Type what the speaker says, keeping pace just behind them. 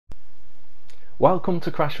Welcome to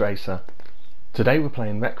CrashRacer. Today we're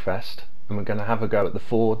playing Wreckfest and we're going to have a go at the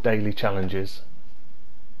 4 daily challenges.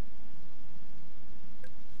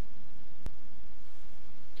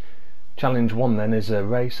 Challenge 1 then is a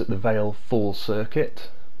race at the Vale Falls circuit.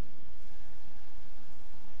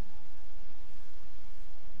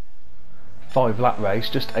 Five-lap race,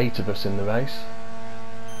 just 8 of us in the race.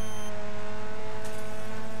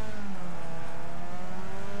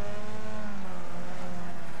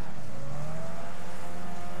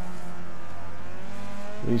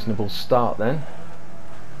 Reasonable start then.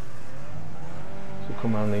 So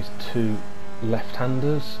come around these 2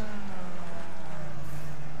 left-handers.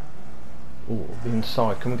 Oh, the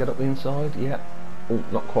inside. Can we get up the inside? Yeah. Oh,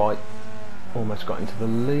 not quite. Almost got into the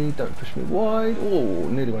lead. Don't push me wide. Oh,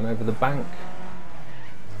 nearly went over the bank.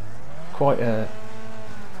 Quite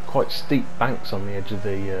steep banks on the edge of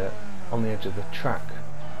the track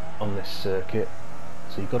on this circuit.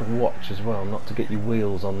 So you've got to watch as well, not to get your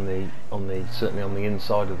wheels certainly on the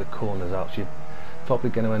inside of the corners, else you're probably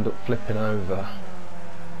going to end up flipping over.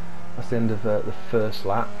 That's the end of the first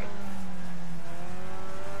lap.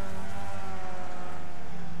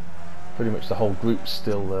 Pretty much the whole group's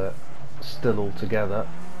still all together.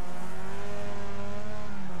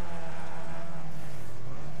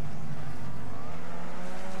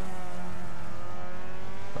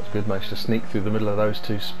 That's good. Managed to sneak through the middle of those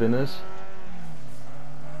 2 spinners.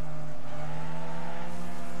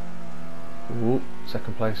 Ooh,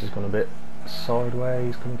 second place has gone a bit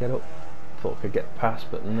sideways. Can we get up? Thought I could get past,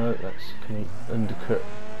 but no. Can he undercut?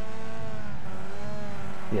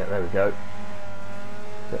 Yeah, there we go.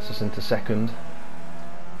 Gets us into second.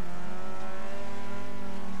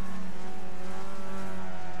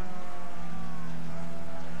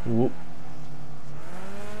 Ooh.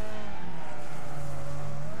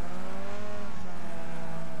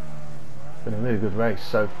 Been a really good race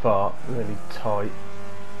so far. Really tight.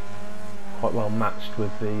 Quite well matched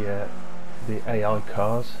with the AI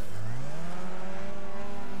cars.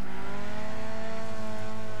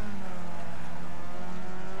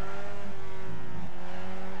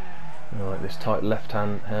 Alright, this tight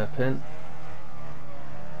left-hand hairpin.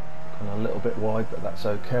 Gone a little bit wide, but that's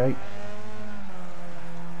okay.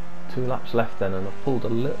 2 laps left then, and I've pulled a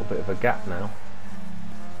little bit of a gap now.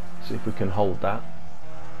 See if we can hold that.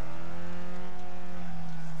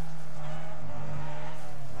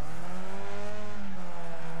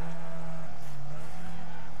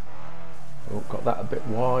 Oh, got that a bit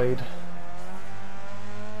wide.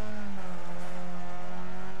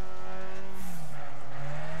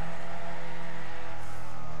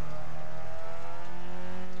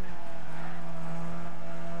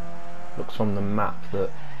 Looks from the map that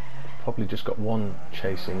we've probably just got one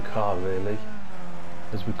chasing car really.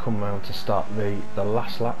 As we come round to start the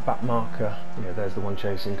last lap, back marker, yeah, there's the one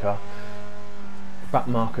chasing car. Back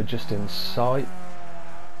marker just in sight.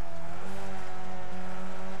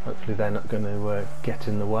 Hopefully they're not going to get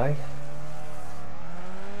in the way.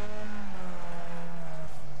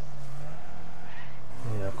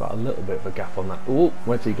 Yeah, I've got a little bit of a gap on that. Oh,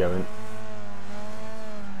 where's he going?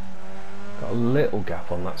 Got a little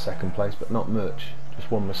gap on that second place, but not much. Just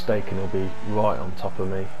one mistake and he'll be right on top of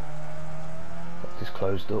me. Got this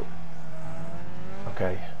closed up.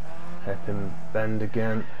 Okay, hairpin bend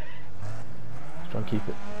again. Let's try and keep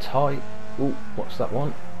it tight. Oh, what's that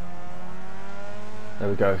one? There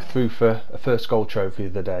we go, through for a first gold trophy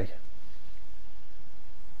of the day.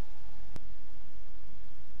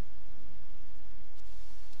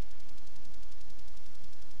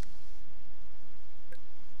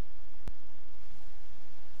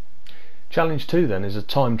 Challenge 2 then is a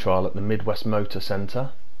time trial at the Midwest Motor Centre.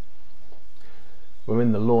 We're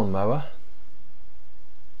in the lawnmower.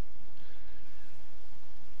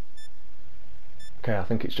 Okay, I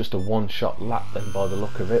think it's just a one-shot lap then by the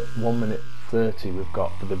look of it. 1 minute 30 we've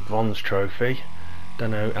got for the bronze trophy.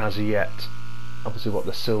 Don't know as yet obviously what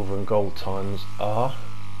the silver and gold times are.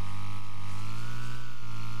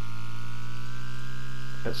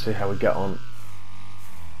 Let's see how we get on.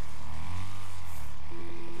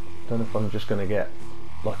 Don't know if I'm just going to get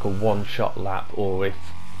like a one-shot lap, or if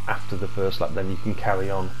after the first lap then you can carry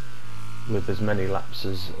on with as many laps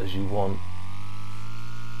as you want.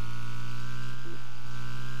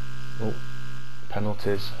 Oh,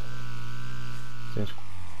 penalties. Seems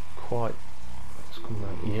quite. Let's come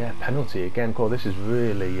round. Yeah, penalty again. God, this is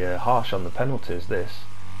really harsh on the penalties. This.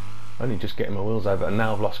 Only just getting my wheels over, and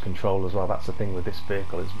now I've lost control as well. That's the thing with this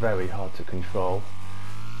vehicle. It's very hard to control.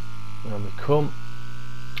 And we come.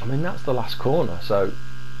 I mean, that's the last corner. So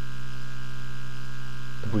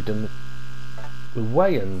have we done? we're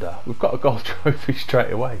way under. We've got a gold trophy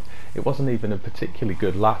straight away. It wasn't even a particularly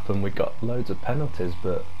good lap and we got loads of penalties,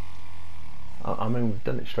 but I mean, we've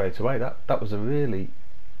done it straight away. That was a really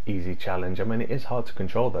easy challenge. I mean, it is hard to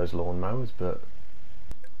control those lawn mowers, but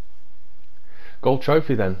gold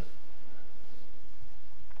trophy then.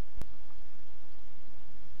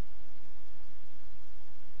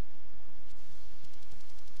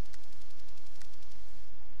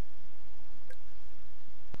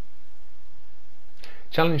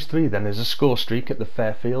 Challenge 3 then is a score streak at the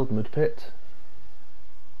Fairfield Mud Pit.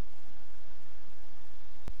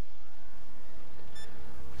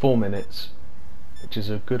 Four minutes, which is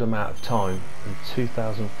a good amount of time, and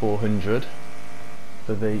 2,400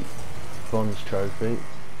 for the bronze trophy,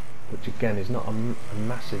 which again is not a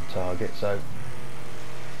massive target. So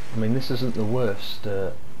I mean, this isn't the worst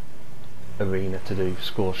arena to do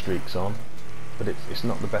score streaks on, but it's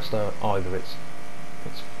not the best either. It's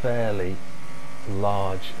fairly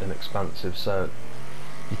large and expansive, so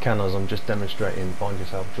you can, as I'm just demonstrating, find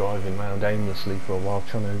yourself driving around aimlessly for a while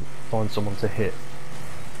trying to find someone to hit.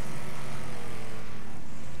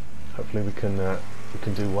 Hopefully we can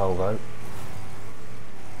do well though.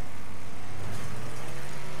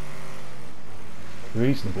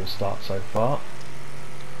 Reasonable start so far.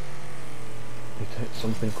 Need to hit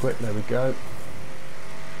something quick. There we go.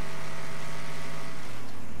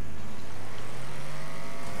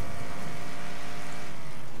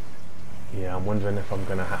 Yeah, I'm wondering if I'm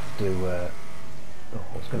going to have to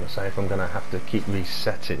I was going to say if I'm going to have to keep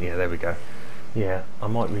resetting. Yeah, there we go. Yeah, I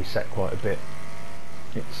might reset quite a bit.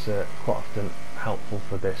 It's quite often helpful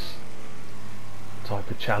for this type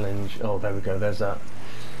of challenge. Oh, there we go. There's that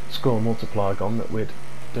score multiplier gone that we'd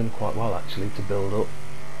done quite well actually to build up.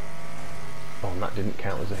 Oh, and that didn't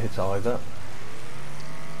count as a hit either.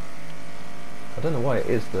 I don't know why it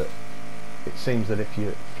is that it seems that if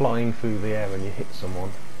you're flying through the air and you hit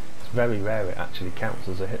someone, it's very rare it actually counts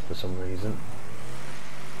as a hit for some reason.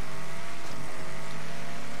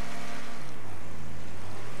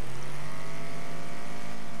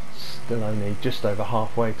 Still only just over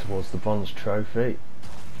halfway towards the bronze trophy.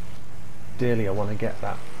 Ideally I want to get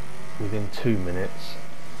that within 2 minutes,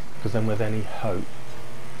 because then with any hope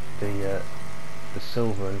the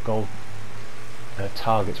silver and gold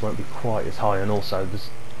targets won't be quite as high, and also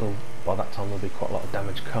by that time there'll be quite a lot of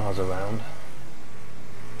damaged cars around.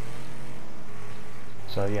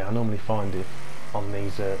 So yeah, I normally find if on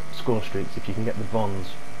these score streaks, if you can get the bronze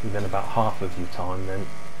within about half of your time, then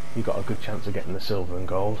you've got a good chance of getting the silver and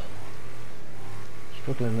gold.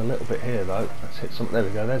 Struggling a little bit here though. Let's hit something. There we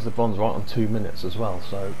go. There's the bronze right on 2 minutes as well,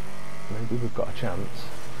 so maybe we've got a chance.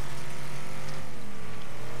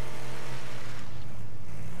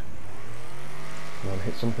 Come on,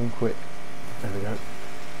 hit something quick. There we go.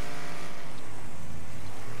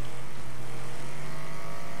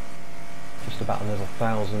 Just about another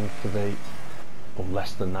 1,000 for the, or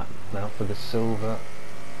less than that now for the silver.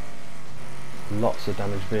 Lots of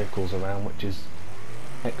damaged vehicles around, which is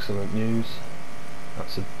excellent news.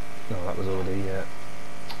 That's a, no, that was already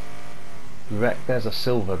wrecked. There's a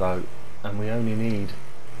silver though, and we only need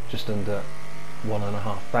just under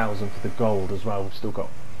 1,500 for the gold as well. We've still got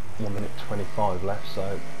 1 minute 25 left,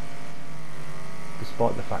 so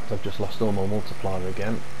despite the fact I've just lost all my multiplier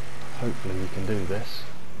again, hopefully we can do this.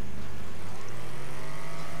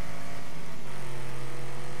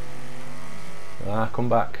 Ah, come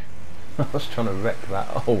back. I was trying to wreck that.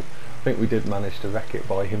 Oh, I think we did manage to wreck it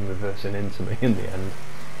by him reversing into me in the end.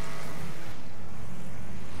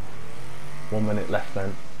 1 minute left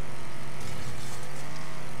then.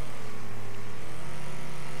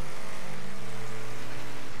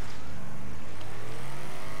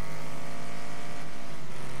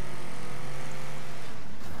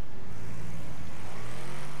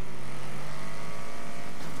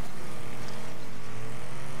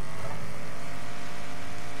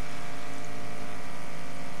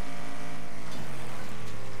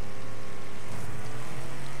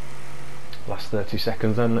 Last 30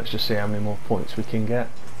 seconds then, let's just see how many more points we can get.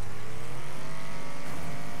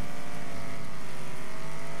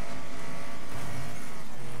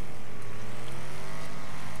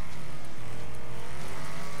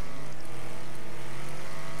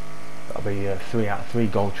 That'll be 3 out of 3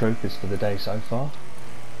 gold trophies for the day so far,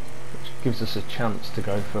 which gives us a chance to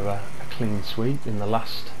go for a clean sweep in the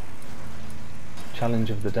last challenge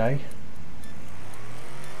of the day.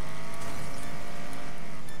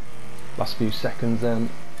 Last few seconds then.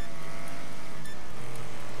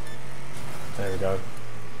 There we go.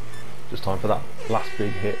 Just time for that last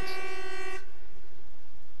big hit.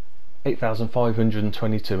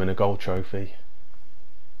 8,522 in a gold trophy.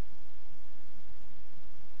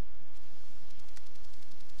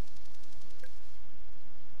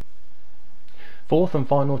 Fourth and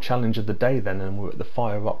final challenge of the day then, and we're at the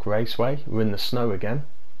Fire Rock Raceway. We're in the snow again.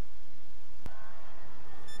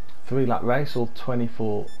 3-lap race, all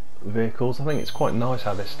 24 vehicles. I think it's quite nice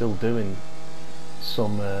how they're still doing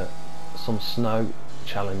some snow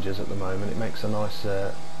challenges at the moment. It makes a nice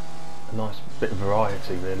bit of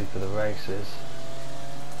variety really for the races.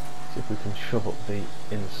 See if we can shove up the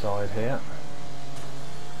inside here.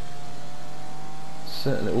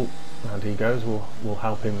 Certainly, oh, and he goes. We'll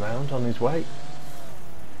help him round on his way.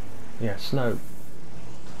 Yeah, snow's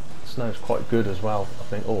quite good as well. I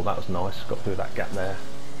think. Oh, that was nice. Got through that gap there.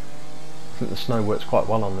 I think the snow works quite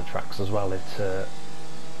well on the tracks as well. It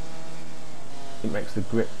makes the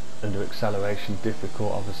grip under acceleration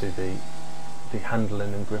difficult. Obviously, the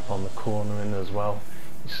handling and grip on the cornering as well.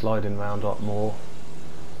 You're sliding round a lot more.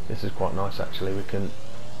 This is quite nice actually. We can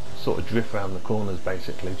sort of drift around the corners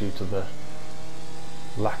basically due to the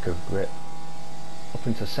lack of grip. Up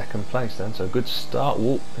into second place then, so good start.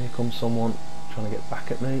 Whoop, here comes someone trying to get back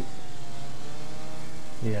at me.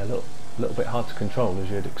 Yeah, a little bit hard to control as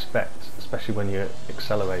you'd expect, especially when you're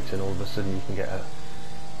accelerating. All of a sudden you can get a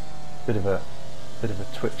bit of a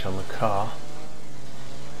twitch on the car.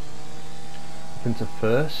 Up into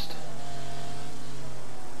first.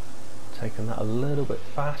 Taking that a little bit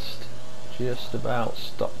fast, just about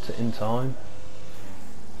stopped it in time.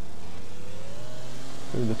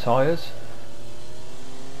 Through the tyres.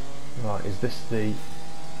 Right, is this the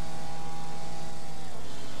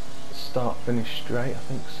start finish straight? I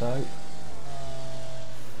think so.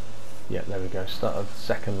 Yeah, there we go, start of the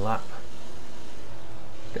second lap.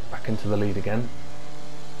 Get back into the lead again.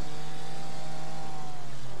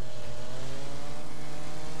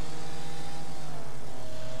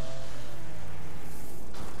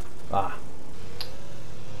 Ah,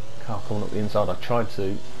 car coming up the inside. I tried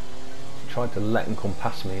to let him come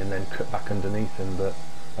past me and then cut back underneath him, but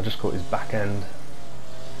I just caught his back end.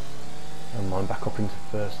 And I'm back up into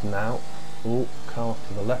first now. Oh, car off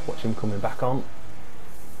to the left, watch him coming back on.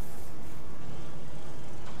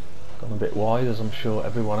 Gone a bit wide, as I'm sure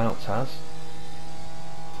everyone else has.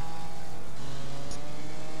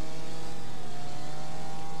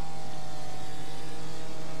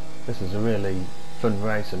 This is a really fun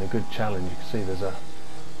race and a good challenge. You can see there's a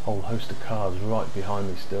whole host of cars right behind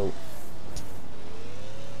me still.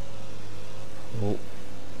 Oh,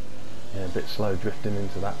 yeah, a bit slow drifting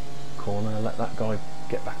into that corner. Let that guy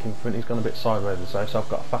get back in front. He's gone a bit sideways though, so I've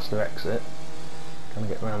got a faster exit. Gonna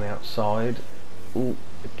get around the outside. Oh,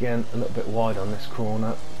 again a little bit wide on this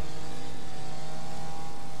corner.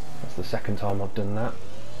 That's the second time I've done that.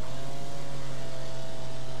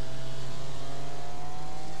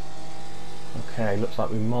 Okay, looks like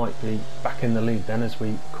we might be back in the lead then as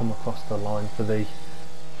we come across the line for the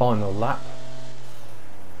final lap.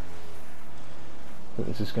 I think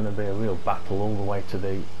this is going to be a real battle all the way to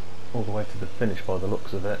the finish by the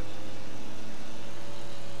looks of it.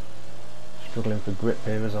 Struggling for grip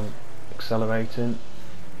here as I'm accelerating.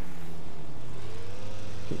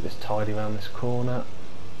 Keep this tidy around this corner.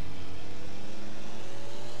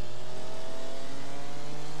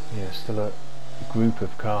 Yeah, still a group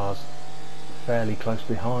of cars fairly close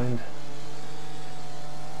behind.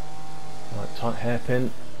 Right, tight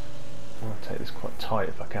hairpin. I'll take this quite tight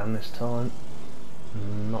if I can this time.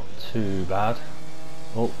 Not too bad.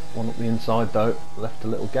 Oh, one up the inside though. Left a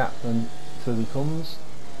little gap and through he comes.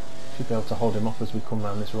 Should be able to hold him off as we come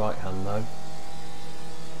round this right hand though.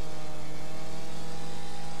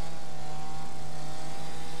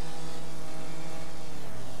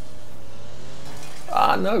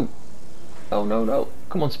 Ah no! Oh no no!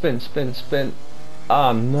 Come on, spin, spin, spin!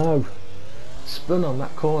 Ah no! Spun on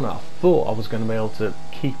that corner. I thought I was going to be able to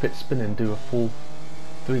keep it spinning, do a full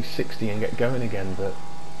 360 and get going again, but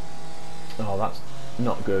oh, that's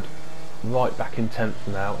not good. Right back in 10th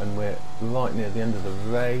now, and we're right near the end of the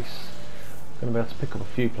race. Going to be able to pick up a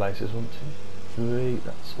few places. 1, 2, 3.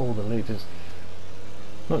 That's all the leaders.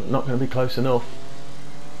 Not going to be close enough.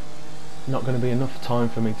 Not going to be enough time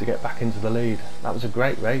for me to get back into the lead. That was a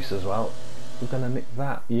great race as well. We're going to nick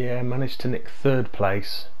that. Yeah, managed to nick 3rd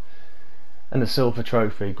place and a silver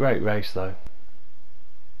trophy. Great race though.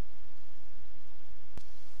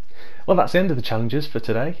 Well, that's the end of the challenges for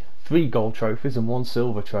today. 3 gold trophies and 1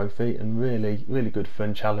 silver trophy, and really good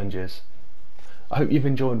fun challenges. I hope you've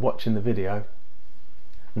enjoyed watching the video,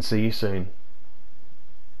 and see you soon.